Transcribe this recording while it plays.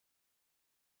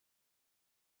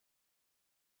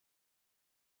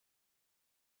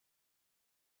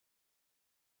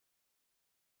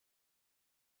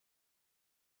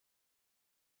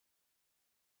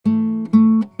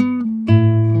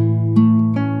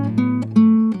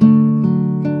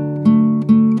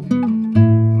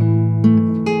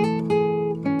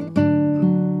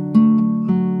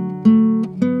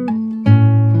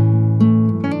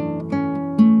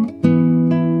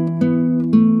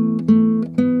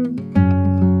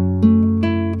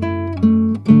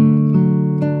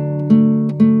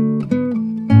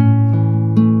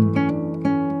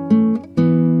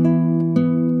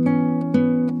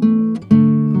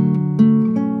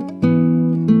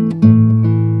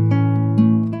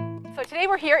Today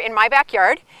we're here in my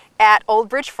backyard at Old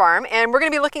Bridge Farm, and we're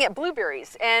going to be looking at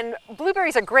blueberries. And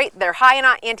blueberries are great. They're high in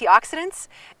antioxidants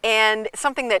and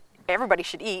something that everybody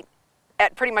should eat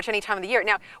at pretty much any time of the year.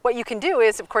 Now, what you can do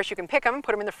is, of course, you can pick them,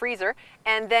 put them in the freezer,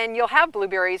 and then you'll have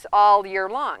blueberries all year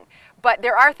long. But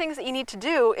there are things that you need to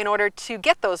do in order to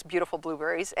get those beautiful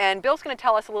blueberries. And Bill's going to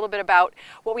tell us a little bit about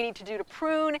what we need to do to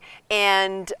prune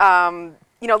and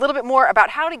you know, a little bit more about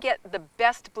how to get the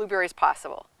best blueberries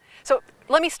possible. So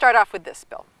let me start off with this,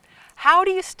 Bill. How do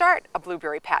you start a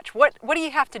blueberry patch? What do you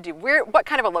have to do? What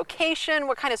kind of a location?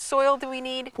 What kind of soil do we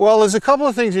need? Well, there's a couple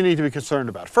of things you need to be concerned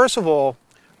about. First of all,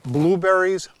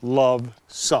 blueberries love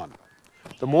sun.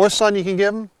 The more sun you can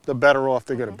give them, the better off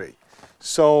they're going to be.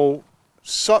 So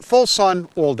full sun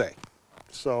all day.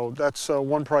 So that's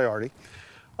one priority.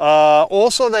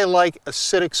 Also, they like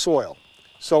acidic soil.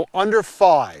 So under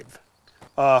 5,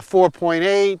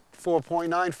 4.8,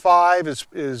 4.95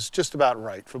 is just about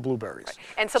right for blueberries. Right.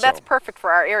 And so that's perfect for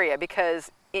our area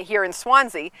because here in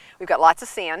Swansea, we've got lots of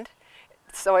sand.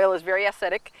 Soil is very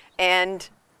acidic, and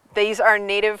these are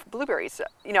native blueberries.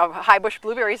 You know, high bush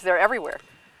blueberries, they're everywhere.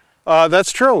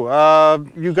 That's true.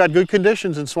 You've got good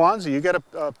conditions in Swansea. You got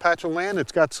a patch of land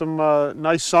that's got some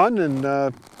nice sun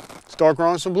and start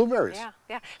growing some blueberries. Yeah,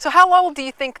 yeah. So how old do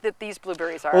you think that these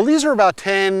blueberries are? Well, these are about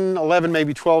 10, 11,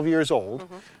 maybe 12 years old.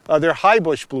 They're high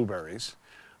bush blueberries.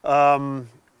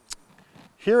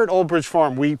 Here at Old Bridge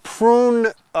Farm, we prune,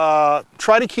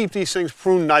 try to keep these things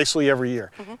pruned nicely every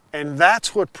year. And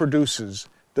that's what produces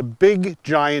the big,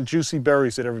 giant, juicy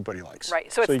berries that everybody likes.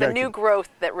 Right, so it's the new growth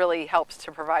that really helps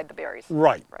to provide the berries.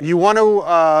 Right. You want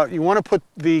to put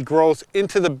the growth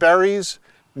into the berries,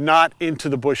 not into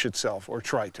the bush itself, or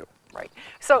try to. Right.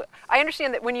 So I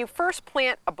understand that when you first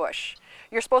plant a bush,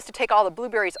 you're supposed to take all the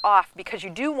blueberries off because you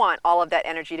do want all of that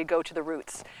energy to go to the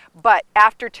roots. But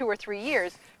after 2 or 3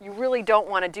 years, you really don't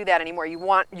want to do that anymore. You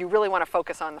really want to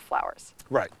focus on the flowers.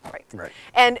 Right. Right. Right.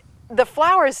 And the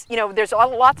flowers, you know, there's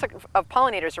lots of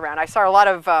pollinators around. I saw a lot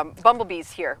of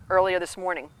bumblebees here earlier this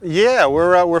morning. Yeah,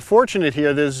 we're fortunate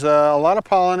here. There's a lot of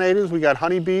pollinators. We got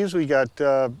honeybees. We got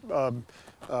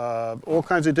all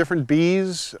kinds of different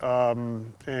bees,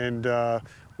 and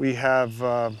we have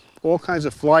all kinds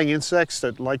of flying insects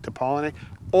that like to pollinate.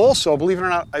 Also, believe it or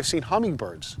not, I've seen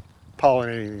hummingbirds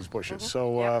pollinating these bushes.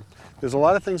 So there's a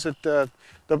lot of things that the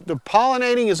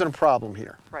pollinating isn't a problem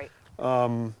here. Right.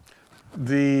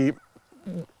 The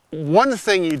one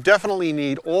thing you definitely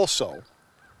need also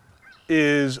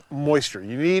is moisture.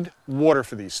 You need water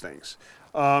for these things.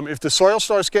 If the soil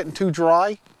starts getting too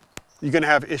dry, you're going to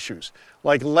have issues.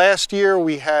 Like last year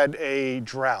we had a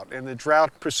drought, and the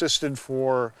drought persisted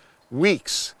for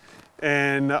weeks.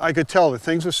 And I could tell that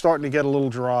things were starting to get a little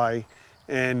dry.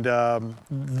 And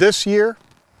this year,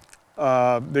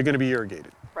 they're going to be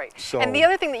irrigated. Right. So, and the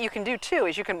other thing that you can do too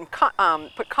is you can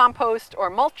put compost or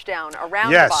mulch down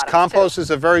around the bottom. Yes, compost is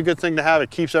a very good thing to have.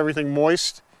 It keeps everything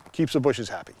moist, keeps the bushes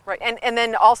happy. Right. And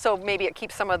then also maybe it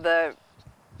keeps some of the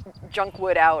junk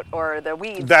wood out or the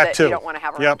weeds that you don't want to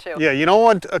have around too. Yeah, you don't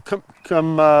want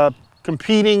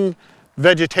competing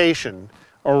vegetation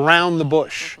around the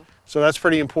bush. So that's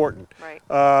pretty important.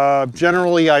 Right.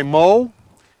 Generally I mow,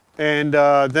 and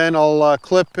then I'll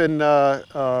clip and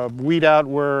weed out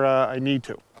where I need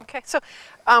to. Okay, so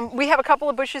we have a couple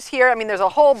of bushes here. I mean, there's a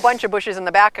whole bunch of bushes in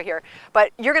the back of here,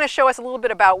 but you're going to show us a little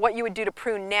bit about what you would do to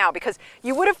prune now, because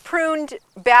you would have pruned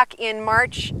back in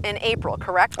March and April,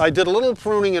 correct? I did a little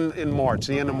pruning in March,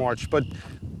 the end of March, but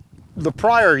the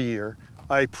prior year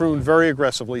I pruned very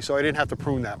aggressively, so I didn't have to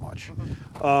prune that much.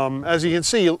 As you can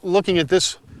see, looking at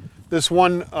this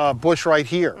one bush right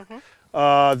here,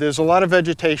 there's a lot of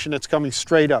vegetation that's coming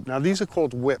straight up. Now these are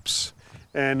called whips,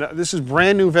 and this is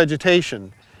brand new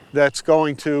vegetation that's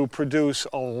going to produce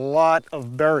a lot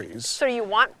of berries. So you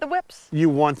want the whips? You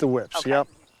want the whips, okay. Yep.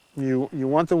 You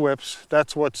want the whips.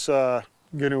 That's what's going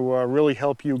to really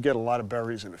help you get a lot of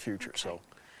berries in the future. Okay. So.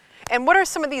 And what are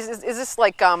some of these? Is this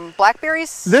like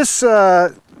blackberries? These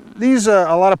are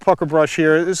a lot of pucker brush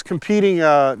here. This is competing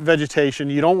vegetation.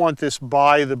 You don't want this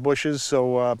by the bushes,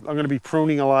 so I'm going to be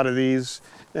pruning a lot of these.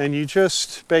 And you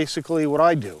just basically, what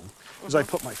I do is I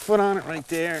put my foot on it right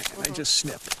there, and I just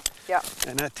snip. Yeah.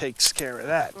 And that takes care of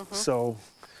that. So,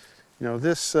 you know,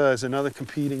 this is another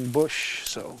competing bush.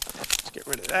 So let's get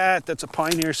rid of that. That's a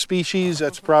pioneer species.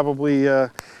 That's probably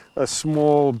a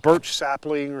small birch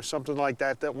sapling or something like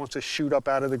that that wants to shoot up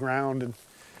out of the ground.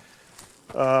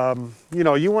 And you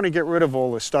know, you want to get rid of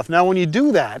all this stuff. Now when you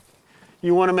do that,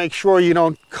 you want to make sure you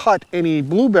don't cut any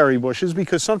blueberry bushes,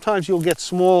 because sometimes you'll get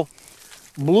small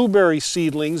blueberry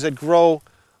seedlings that grow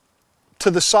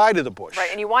to the side of the bush. Right,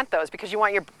 and you want those because you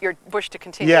want your bush to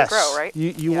continue Yes, to grow, right?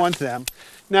 you want them.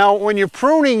 Now, when you're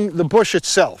pruning the bush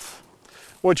itself,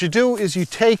 what you do is you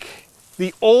take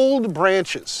the old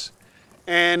branches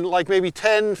and like maybe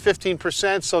 10,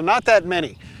 15%, so not that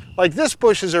many. Like this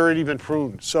bush has already been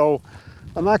pruned, so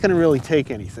I'm not going to really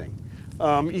take anything.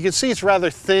 You can see it's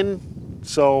rather thin,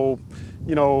 so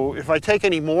you know, if I take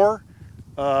any more,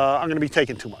 I'm going to be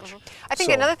taking too much. I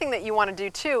think So- another thing that you want to do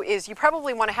too is you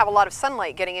probably want to have a lot of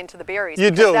sunlight getting into the berries.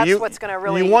 You because do. That's what's going to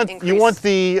really increase. You want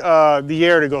the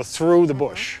air to go through the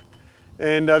bush,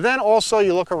 and then also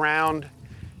you look around.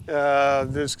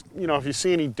 There's, you know, if you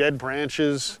see any dead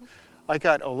branches, I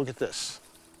got. Oh, look at this.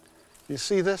 You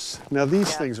see this? Now these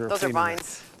Yeah, things are. those a are pain in the neck.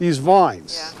 vines. These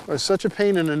vines Yeah. are such a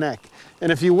pain in the neck,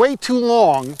 and if you wait too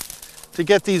long to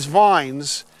get these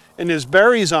vines and there's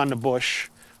berries on the bush,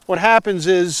 what happens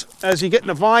is, as you get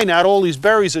the vine out, all these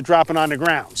berries are dropping on the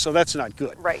ground, so that's not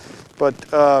good. Right. But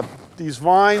these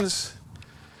vines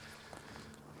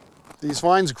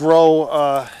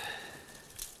grow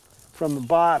from the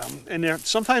bottom, and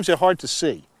sometimes they're hard to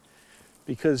see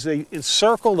because they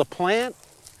encircle the plant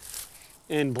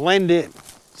and blend in.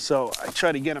 So I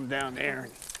try to get them down there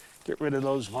and get rid of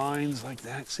those vines like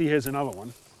that. See, here's another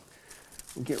one.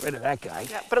 We'll get rid of that guy.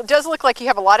 Yeah, but it does look like you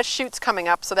have a lot of shoots coming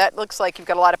up, so that looks like you've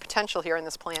got a lot of potential here in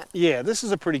this plant. Yeah, this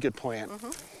is a pretty good plant.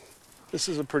 This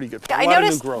is a pretty good Yeah, plant. I A lot of new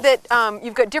noticed growth. that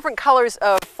you've got different colors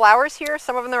of flowers here.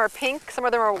 Some of them are pink, some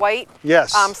of them are white.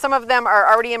 Yes. Some of them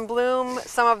are already in bloom.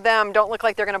 Some of them don't look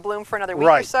like they're going to bloom for another week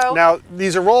Right. or so. Now,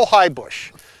 these are all high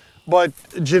bush, but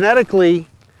genetically,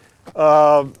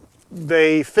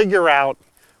 they figure out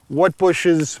what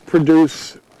bushes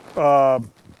produce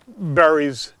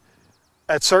berries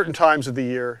at certain times of the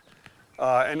year,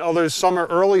 and others, some are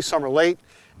early, some are late,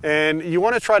 and you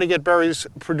want to try to get berries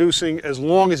producing as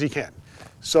long as you can.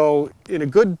 So in a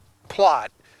good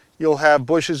plot, you'll have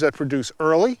bushes that produce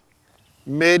early,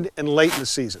 mid, and late in the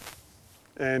season.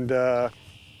 And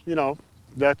you know,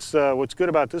 that's what's good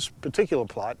about this particular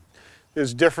plot.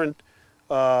 There's different,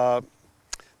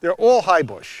 they're all high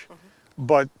bush,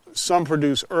 but some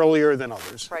produce earlier than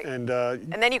others. Right. And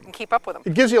And then you can keep up with them.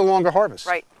 it gives you a longer harvest,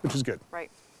 Right. which is good.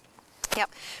 Right. Yep.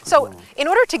 So in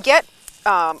order to get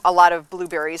a lot of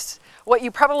blueberries, what you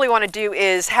probably want to do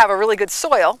is have a really good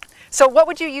soil. So what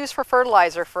would you use for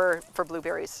fertilizer for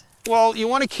blueberries? Well, you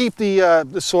want to keep the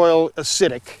soil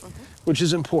acidic, which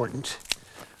is important.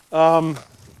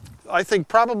 I think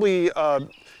probably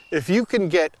if you can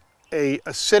get a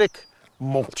acidic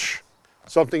mulch,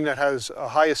 something that has a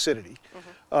high acidity.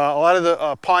 A lot of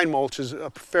the pine mulch is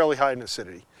fairly high in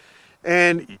acidity.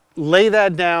 And lay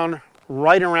that down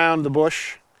right around the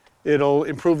bush. It'll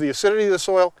improve the acidity of the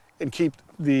soil and keep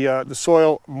the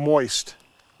soil moist,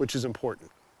 which is important.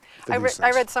 for I these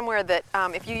read things. somewhere that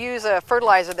if you use a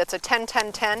fertilizer that's a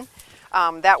 10-10-10,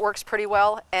 that works pretty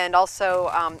well. And also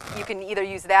you can either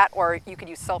use that or you could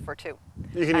use sulfur too.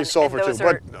 You can and- use sulfur and too, those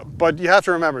are- but you have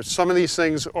to remember, some of these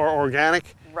things are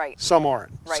organic, Right. some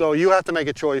aren't. Right. So you have to make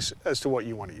a choice as to what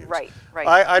you want to use. Right, right.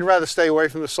 I'd rather stay away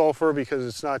from the sulfur because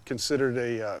it's not considered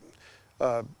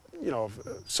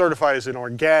certified as an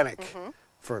organic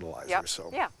fertilizer. Yep. So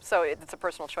Yeah, so it's a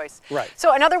personal choice. Right.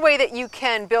 So another way that you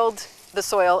can build the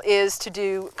soil is to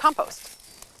do compost.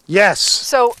 yes,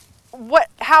 So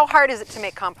how hard is it to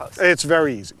make compost? it's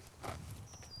very easy.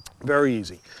 Very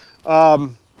easy.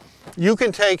 You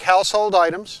can take household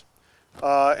items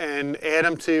and add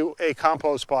them to a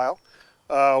compost pile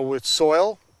with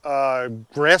soil,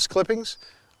 grass clippings,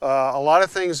 a lot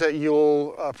of things that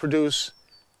you'll produce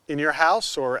in your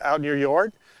house or out in your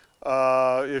yard.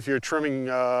 If you're trimming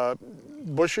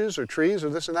bushes or trees or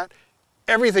this and that,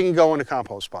 everything can go in a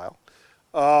compost pile.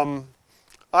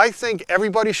 I think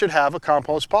everybody should have a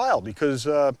compost pile because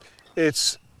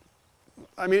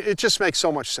it just makes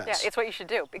so much sense. Yeah, it's what you should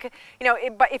do because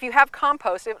but if you have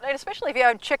compost, and especially if you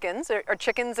have chickens or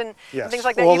chickens and Yes. things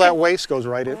like that, All you that can- waste goes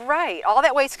right in. Right, all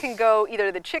that waste can go either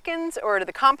to the chickens or to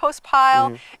the compost pile,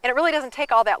 Mm-hmm. and it really doesn't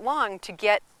take all that long to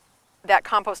get that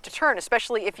compost to turn,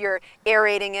 especially if you're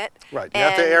aerating it. Right. You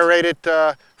have to and- aerate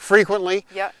it frequently.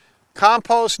 Yeah.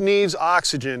 Compost needs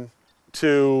oxygen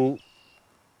to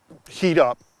heat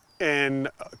up and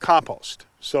compost.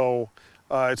 So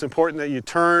it's important that you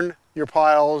turn your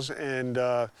piles, and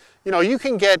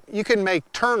you can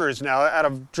make turners now out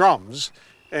of drums,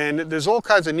 and there's all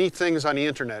kinds of neat things on the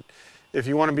internet if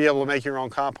you want to be able to make your own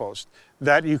compost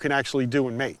that you can actually do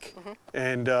and make.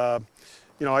 And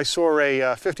I saw a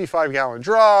 55-gallon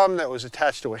drum that was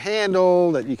attached to a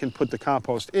handle that you can put the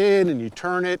compost in, and you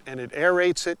turn it and it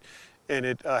aerates it, and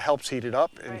it helps heat it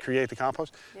up and Right. create the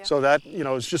compost. Yeah. So that, you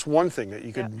know, is just one thing that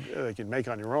you could make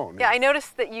on your own. Yeah, I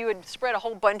noticed that you had spread a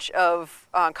whole bunch of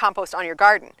compost on your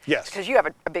garden. Yes. Because you have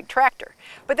a big tractor.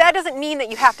 But that doesn't mean that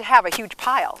you have to have a huge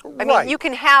pile. I mean, Right. you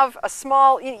can have a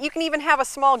small, you can even have a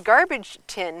small garbage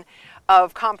tin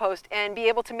of compost and be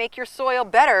able to make your soil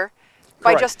better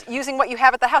by Correct. just using what you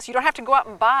have at the house. You don't have to go out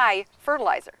and buy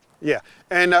fertilizer. Yeah,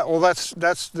 and well,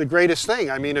 that's the greatest thing.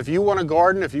 I mean, if you want to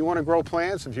garden, if you want to grow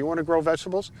plants, if you want to grow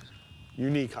vegetables, you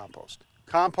need compost.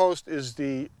 Compost is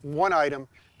the one item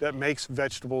that makes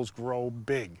vegetables grow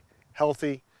big,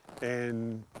 healthy,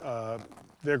 and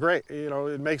they're great. You know,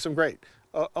 it makes them great,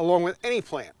 along with any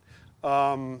plant.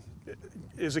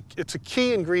 It's a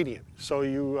key ingredient, so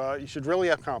you should really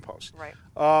have compost. Right.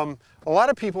 A lot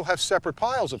of people have separate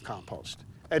piles of compost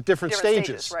at different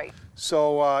stages. Right.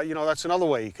 So, you know, that's another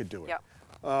way you could do it.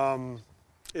 Yep.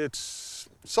 It's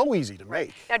so easy to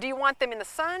make. Now, do you want them in the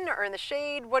sun or in the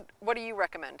shade? What do you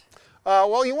recommend?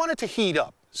 Well, you want it to heat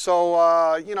up.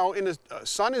 So, you know, in the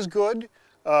sun is good.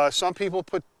 Some people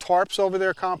put tarps over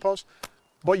their compost,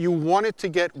 but you want it to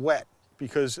get wet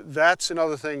because that's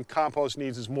another thing compost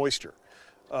needs is moisture.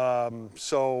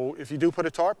 So if you do put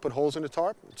a tarp, put holes in the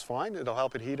tarp, it's fine. It'll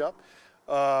help it heat up.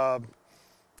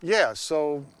 Yeah,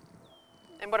 so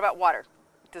And what about water?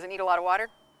 Does it need a lot of water?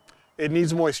 it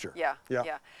needs moisture. Yeah.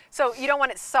 Yeah. So you don't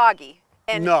want it soggy.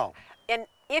 And, No. And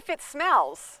if it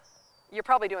smells, you're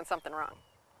probably doing something wrong.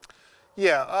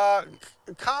 Yeah,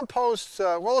 compost,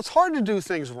 well, it's hard to do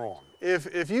things wrong.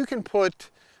 If you can put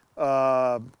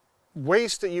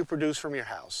waste that you produce from your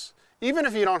house, even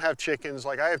if you don't have chickens,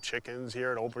 like I have chickens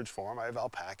here at Old Bridge Farm, I have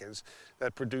alpacas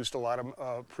that produce a lot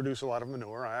of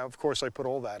manure. Of course, I put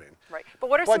all that in. Right. But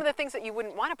what are some of the things that you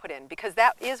wouldn't want to put in? Because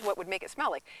that is what would make it smell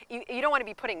like. You don't want to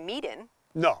be putting meat in,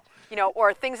 No, you know,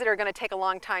 or things that are going to take a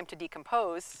long time to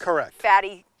decompose. Correct.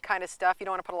 Fatty kind of stuff. You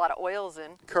don't want to put a lot of oils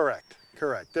in. correct.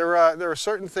 There are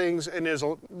certain things, and there's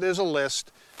a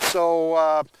list.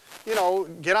 So you know,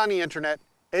 get on the internet,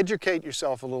 educate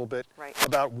yourself a little bit Right.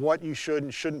 about what you should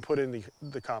and shouldn't put in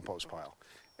the compost pile,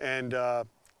 and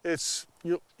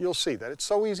you'll see that it's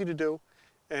so easy to do,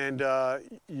 and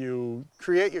you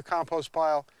create your compost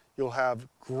pile. You'll have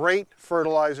great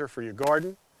fertilizer for your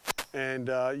garden, and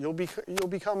you'll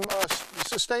become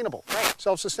sustainable, Right.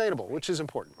 self-sustainable, which is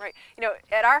important. Right. You know,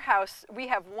 at our house, we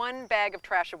have 1 bag of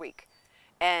trash a week.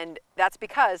 And that's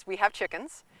because we have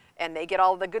chickens, and they get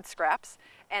all the good scraps.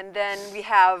 And then we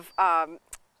have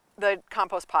the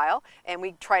compost pile, and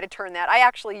we try to turn that. I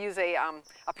actually use a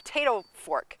potato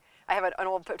fork. I have an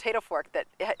old potato fork that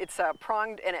it's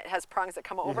pronged, and it has prongs that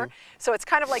come over. So it's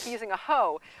kind of like using a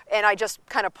hoe, and I just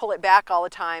kind of pull it back all the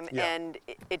time, Yeah. and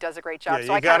it does a great job. Yeah,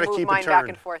 so you I kind gotta of move keep it mine back turned.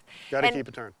 and forth. Got to And, keep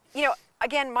it turned. You know,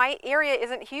 again, my area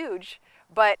isn't huge,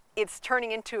 but it's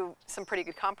turning into some pretty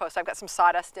good compost. I've got some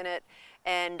sawdust in it.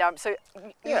 And so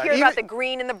you Yeah, hear even- about the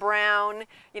green and the brown.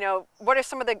 You know, what are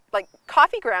some of the, like,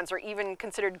 coffee grounds are even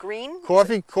considered green?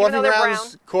 Coffee though they're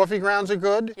grounds are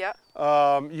good. Yeah.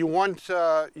 You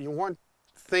want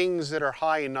things that are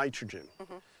high in nitrogen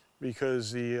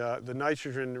because the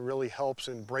nitrogen really helps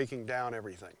in breaking down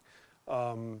everything.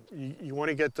 You want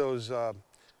to get those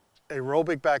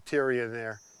aerobic bacteria in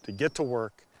there to get to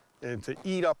work and to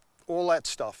eat up all that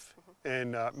stuff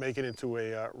and make it into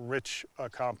a rich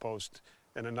compost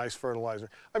and a nice fertilizer.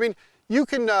 I mean, you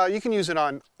can use it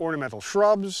on ornamental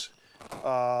shrubs,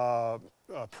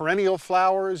 perennial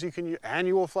flowers. You can use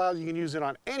annual flowers. You can use it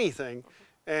on anything,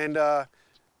 and the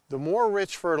more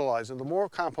rich fertilizer, the more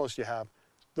compost you have,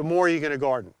 the more you're going to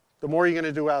garden, the more you're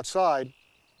going to do outside.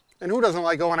 And who doesn't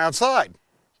like going outside?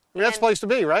 I mean, that's the place to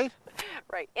be, right?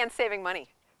 Right, and saving money,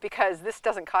 because this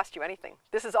doesn't cost you anything.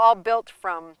 This is all built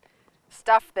from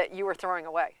stuff that you were throwing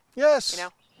away. Yes. You know?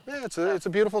 Yeah, it's a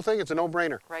beautiful thing. It's a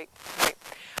no-brainer. Right, right.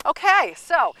 Okay,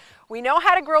 so we know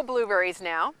how to grow blueberries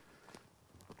now.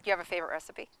 Do you have a favorite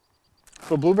recipe?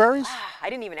 For blueberries? I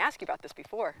didn't even ask you about this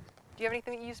before. Do you have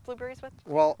anything that you use blueberries with?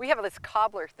 Well, We have this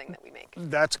cobbler thing that we make.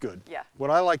 that's good. Yeah. What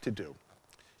I like to do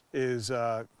is,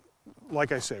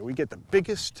 like I say, we get the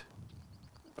biggest,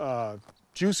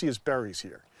 juiciest berries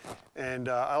here. And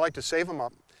I like to save them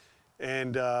up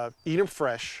and eat them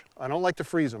fresh. I don't like to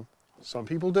freeze them. Some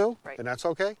people do, Right. and that's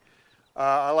okay.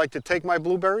 I like to take my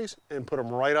blueberries and put them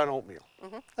right on oatmeal.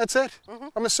 That's it.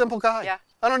 I'm a simple guy. Yeah.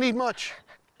 I don't need much.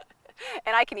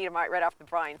 And I can eat them right off the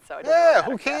brine, so it doesn't really Yeah,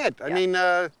 matter. who can't? Yeah, I yeah. mean,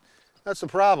 that's the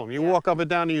problem. You Yeah. walk up and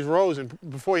down these rows, and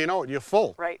before you know it, you're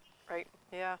full. Right, right,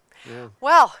 yeah. Yeah.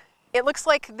 Well, it looks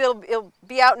like it'll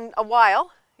be out in a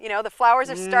while. You know, the flowers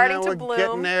are starting Yeah, to we're bloom.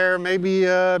 getting there.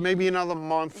 Maybe another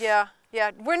month. Yeah,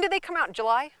 Yeah. When did they come out?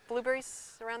 July?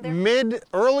 Blueberries around there?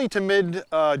 Early to mid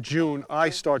June, I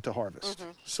start to harvest.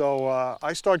 So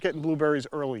I start getting blueberries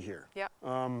early here. Yep.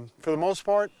 For the most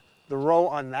part, the row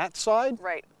on that side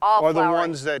Right. All are the flowering.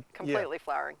 ones that, Completely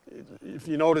flowering. if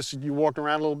you notice, you walk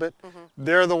around a little bit,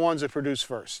 they're the ones that produce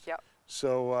first. Yep.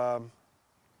 So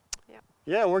Yep.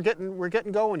 yeah, we're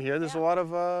getting going here. There's Yeah.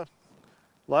 a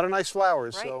lot of nice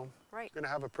flowers. Right. So Right. going to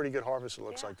have a pretty good harvest, it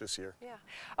looks Yeah. like, this year. Yeah.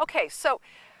 Okay, so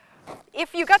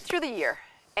if you got through the year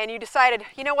and you decided,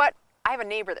 you know what, I have a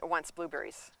neighbor that wants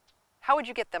blueberries, how would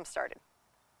you get them started?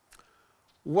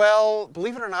 Well,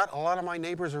 believe it or not, a lot of my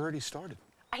neighbors already started.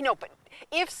 I know, but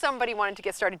if somebody wanted to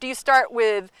get started, do you start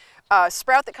with a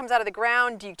sprout that comes out of the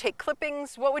ground? Do you take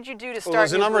clippings? What would you do to start? Well,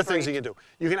 there's a new number of things you blueberry? can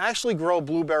do. You can actually grow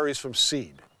blueberries from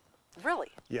seed.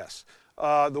 Really? Yes.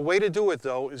 The way to do it,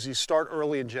 though, is you start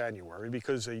early in January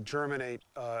because the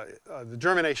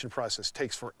germination process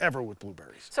takes forever with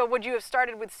blueberries. So would you have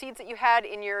started with seeds that you had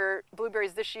in your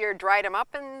blueberries this year, dried them up,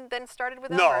 and then started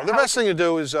with them? No, or the how best thing to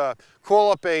do is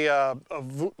call up a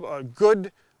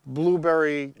good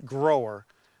blueberry grower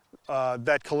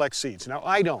that collects seeds. Now,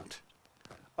 I don't,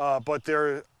 but there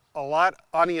are a lot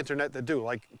on the internet that do,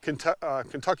 like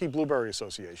Kentucky Blueberry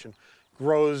Association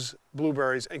grows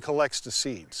blueberries and collects the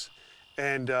seeds.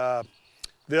 And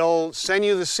they'll send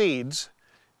you the seeds,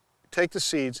 take the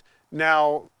seeds.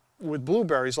 Now, with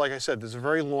blueberries, like I said, there's a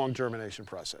very long germination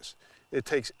process. It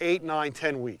takes 8, 9,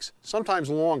 10 weeks, sometimes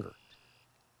longer.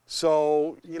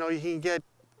 So, you know, you can get,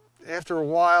 after a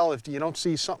while, if you don't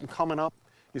see something coming up,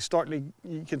 you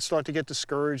can start to get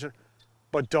discouraged,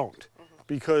 but don't.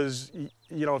 Because,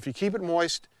 you know, if you keep it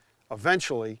moist,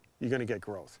 eventually you're going to get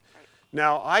growth.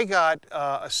 Now, I got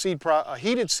a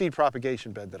heated seed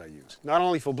propagation bed that I use, not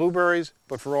only for blueberries,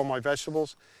 but for all my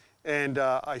vegetables. And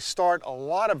I start a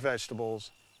lot of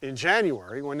vegetables in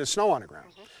January when there's snow on the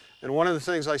ground. And one of the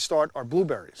things I start are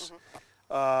blueberries.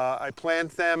 I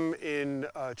plant them in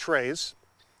trays,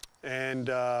 and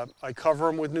I cover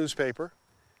them with newspaper,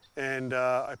 and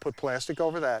I put plastic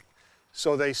over that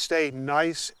so they stay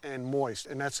nice and moist,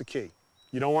 and that's the key.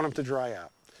 You don't want them to dry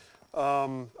out.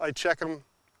 I check them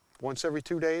once every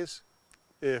 2 days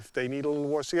if they need a little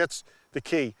water. See, that's the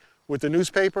key. With the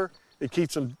newspaper, it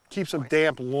keeps them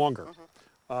damp longer,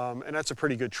 and that's a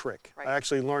pretty good trick. Right. I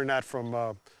actually learned that from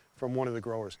one of the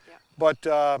growers. Yeah.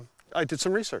 But I did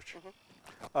some research.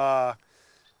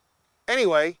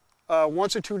 Anyway,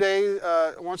 once or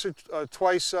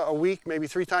twice a week, maybe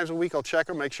 3 times a week, I'll check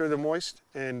them, make sure they're moist,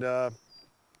 and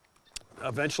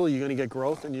eventually you're going to get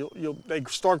growth, and they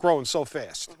start growing so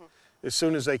fast as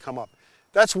soon as they come up.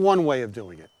 That's one way of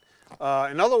doing it.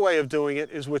 Another way of doing it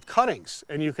is with cuttings,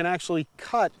 and you can actually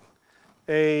cut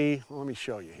let me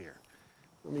show you here.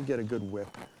 Let me get a good whip.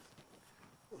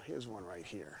 Well, here's one right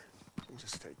here. Let me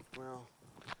just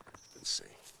let's see.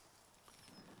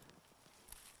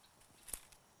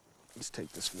 Let's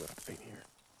take this whip right here.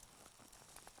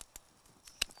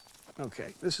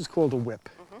 Okay, this is called a whip.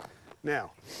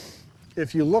 Now,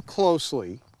 if you look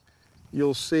closely,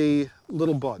 you'll see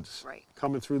little buds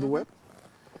coming through the whip.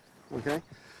 Okay?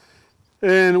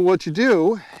 And what you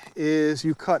do is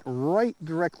you cut right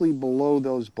directly below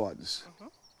those buds.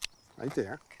 Right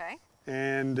there. Okay.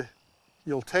 And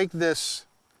you'll take this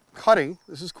cutting,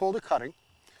 this is called a cutting,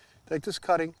 take this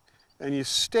cutting and you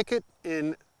stick it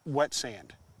in wet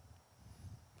sand.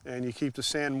 And you keep the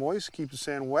sand moist, keep the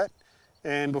sand wet,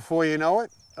 and before you know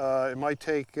it, it might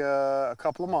take a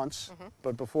couple of months,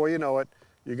 but before you know it,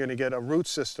 you're going to get a root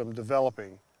system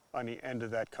developing on the end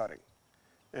of that cutting.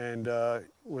 And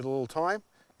with a little time,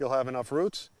 you'll have enough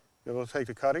roots. You'll take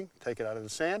the cutting, take it out of the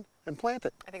sand, and plant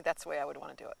it. I think that's the way I would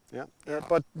want to do it. Yeah.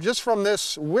 But just from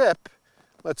this whip,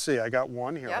 let's see, I got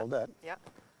one here, hold that. Yeah.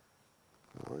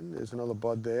 There's another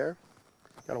bud there.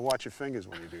 Got to watch your fingers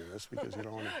when you do this because you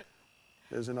don't want to.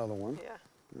 There's another one. Yeah.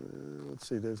 Let's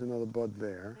see, there's another bud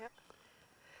there. Yep.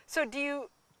 So do you,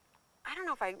 I don't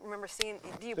know if I remember seeing,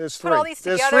 do you There's put all three. these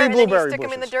There's together three and then you blueberry stick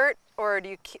them in the bushes. dirt, or do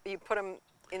you put them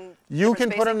in You different can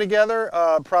put them spacing?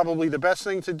 together. Probably the best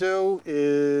thing to do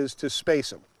is to space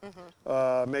them,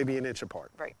 maybe an inch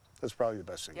apart. Right. That's probably the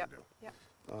best thing Yep. to do. Yep.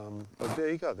 But there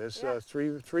you go. There's Yeah.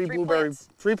 three Three blueberry, plants.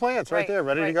 3 plants right there,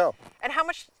 ready to go. And how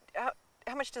much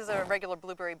does a regular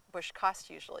blueberry bush cost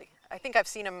usually? I think I've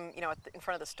seen them, in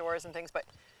front of the stores and things, but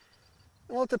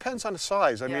Well, it depends on the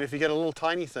size. I Yeah. mean, if you get a little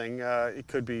tiny thing, it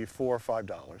could be $4 or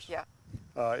 $5. yeah.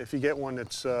 If you get one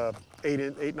that's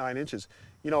 8, 9 inches,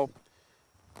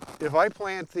 if I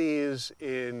plant these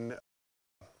in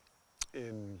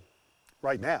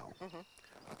right now,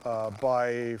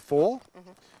 by fall,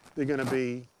 they're going to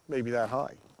be maybe that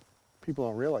high. people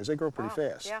don't realize they grow pretty Wow,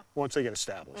 fast yeah. once they get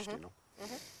established, you know.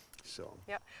 So.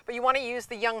 Yeah, but you want to use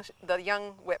the young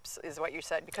whips, is what you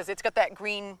said, because it's got that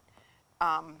green.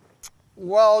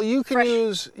 Well, you can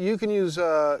fresh- use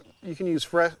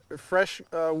fresh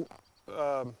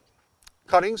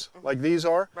cuttings like these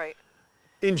are. Right.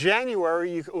 In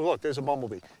January, you oh, look, there's a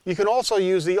bumblebee. You can also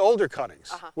use the older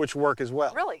cuttings, which work as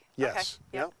well. Really? Yes.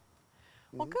 Okay. Yep. Yep.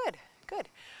 Well, good, good.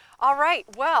 All right.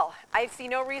 Well, I see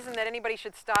no reason that anybody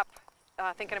should stop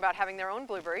thinking about having their own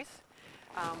blueberries.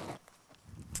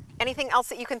 Anything else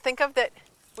that you can think of that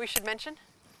we should mention?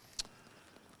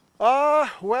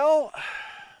 Well,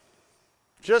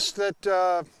 just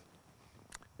that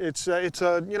it's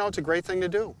a great thing to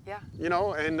do. Yeah. You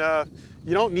know, and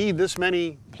you don't need this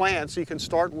many plants. You can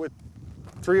start with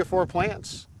 3 or 4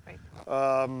 plants. Right.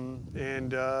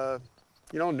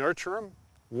 Nurture them,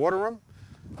 water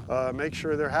them, make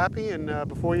sure they're happy, and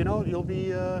before you know it, you'll be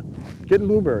getting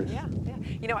blueberries. Yeah, yeah.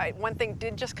 You know, one thing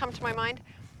did just come to my mind.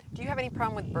 Do you have any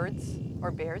problem with birds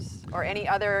or bears or any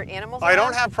other animals? I don't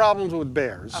around? have problems with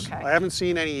bears. Okay. I haven't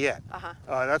seen any yet. Uh-huh.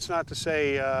 That's not to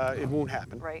say it won't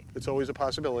happen. Right. It's always a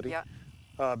possibility.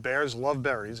 Yeah. Bears love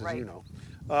berries, as Right. you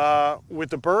know. With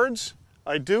the birds,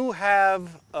 I do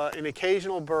have an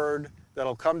occasional bird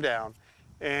that'll come down,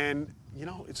 and you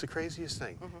know, it's the craziest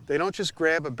thing. They don't just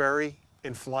grab a berry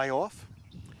and fly off.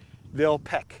 They'll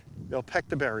peck. They'll peck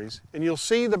the berries, and you'll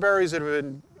see the berries that have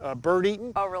been bird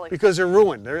eaten. Oh, really? Because they're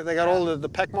ruined. They got all the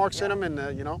peck marks Yeah. in them,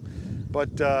 and you know. But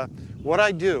what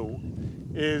I do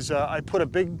is I put a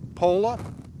big pole up.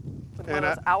 With one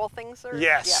of those owl things? Or?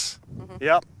 Yes.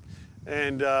 Yeah. Yep.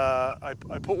 And I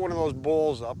put one of those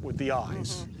balls up with the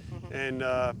eyes, and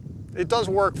it does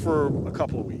work for a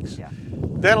couple of weeks. Yeah.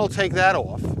 Then I'll take that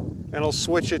off, and I'll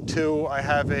switch it to I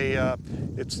have a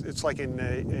it's like an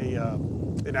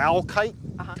owl kite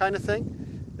kind of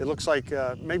thing. It looks like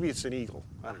maybe it's an eagle.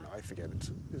 I don't know. I forget.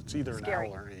 It's either Scary.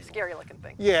 an owl or an eagle. Scary looking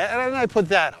thing. Yeah, and then I put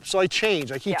that up. So I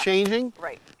change. I keep Yeah. changing.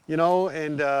 Right. You know,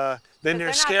 and then they're they're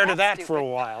not scared of that that for a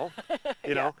stupid. while.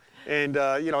 You know. And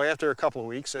you know, after a couple of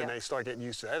weeks, then Yeah. they start getting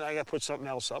used to that. I got to put something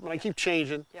else up, and I keep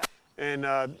changing. Yeah. And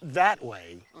that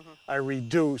way, I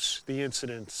reduce the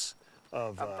incidence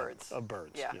of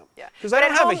birds. Yeah, you know. yeah. Because But I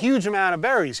don't at have a home- huge amount of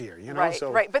berries here, you know. Right,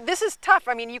 so right. But this is tough.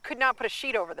 I mean, you could not put a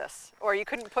sheet over this, or you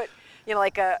couldn't put, you know,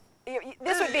 like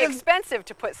this would be expensive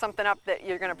to put something up that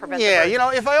you're going to prevent. yeah, the birds. you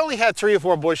know, if I only had 3 or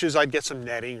 4 bushes, I'd get some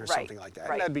netting or Right, something like that.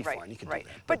 Right, And that'd be right, fun. You could right. do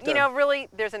that. But you know, really,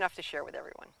 there's enough to share with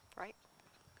everyone, right?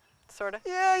 Sort of.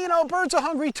 yeah, you know, birds are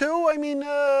hungry too. I mean,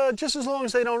 just as long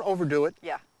as they don't overdo it.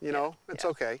 Yeah. You know, it's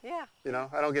okay. Yeah. You know,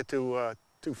 I don't get too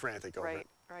frantic over Right, it.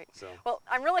 right. So. Well,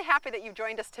 I'm really happy that you've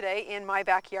joined us today in my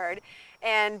backyard.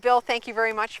 And Bill, thank you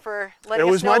very much for letting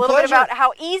us know a little bit about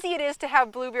how easy it is to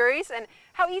have blueberries and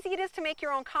how easy it is to make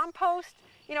your own compost.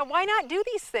 You know, why not do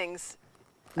these things?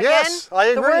 Yes, Again, I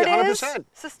agree, the word 100%. is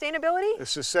sustainability.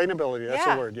 It's sustainability, that's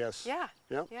Yeah. the word, yes. Yeah.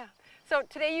 Yep. Yeah. So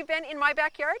today you've been in my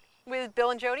backyard with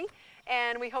Bill and Jody,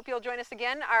 and we hope you'll join us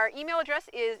again. Our email address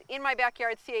is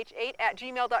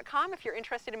inmybackyardch8@gmail.com if you're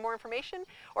interested in more information,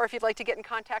 or if you'd like to get in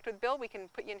contact with Bill, we can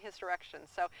put you in his direction.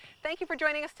 So thank you for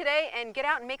joining us today, and get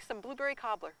out and make some blueberry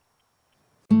cobbler.